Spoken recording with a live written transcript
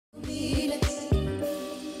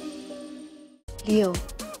Leo,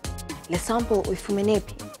 le sample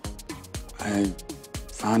uyifumenepi? I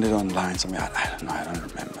found it online somewhere. I don't know, I don't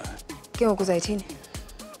remember.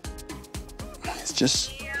 It's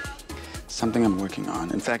just something I'm working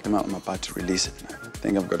on. In fact, I'm about to release it. I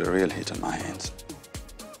think I've got a real hit on my hands.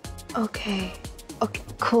 Okay,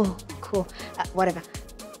 cool. Whatever.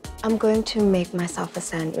 I'm going to make myself a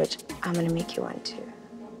sandwich. I'm going to make you one too.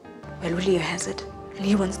 Well, Leo has it.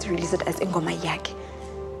 Leo wants to release it as Ingoma yakhe.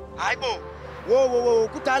 Hayibo. Whoa.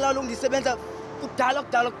 Kudala lo ngisebenza kudala.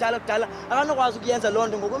 Akanokwazi ukuyenza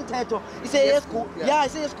lonto ngokomthetho. Iseyesgubu. Yeah,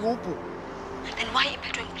 iseyesgubu. Then why are you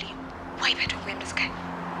bettering Leo? Why are you bettering him, this guy?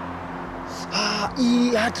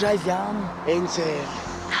 I drive yam. Engzel.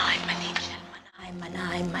 Hayi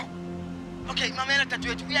man. Okay, mamela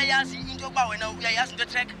dadewethu uyayazi into yokuba wena uyayazi into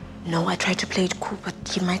track. No, I tried to play it cool, but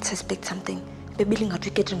he might suspect something. Bebili ngathi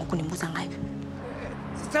uyigethi ngokunimbuza ngayo.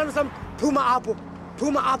 Sicela sami phuma apho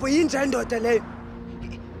yinja indoda leyo.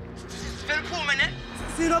 Sivele phume ne?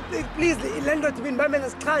 Sino please le ndoda mina bamena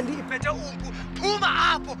sikhandi iphethe umpu. Phuma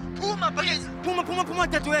apho, please. Phuma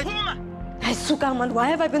dadewethu. Phuma. Hayi suka man, why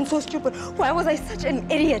have I been so stupid? Why was I such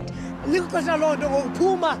an idiot? Likuxesha lonto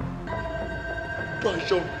ngokuphuma.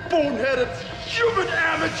 Bunch of boneheaded human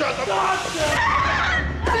amateurs!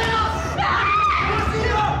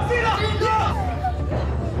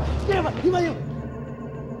 Get him!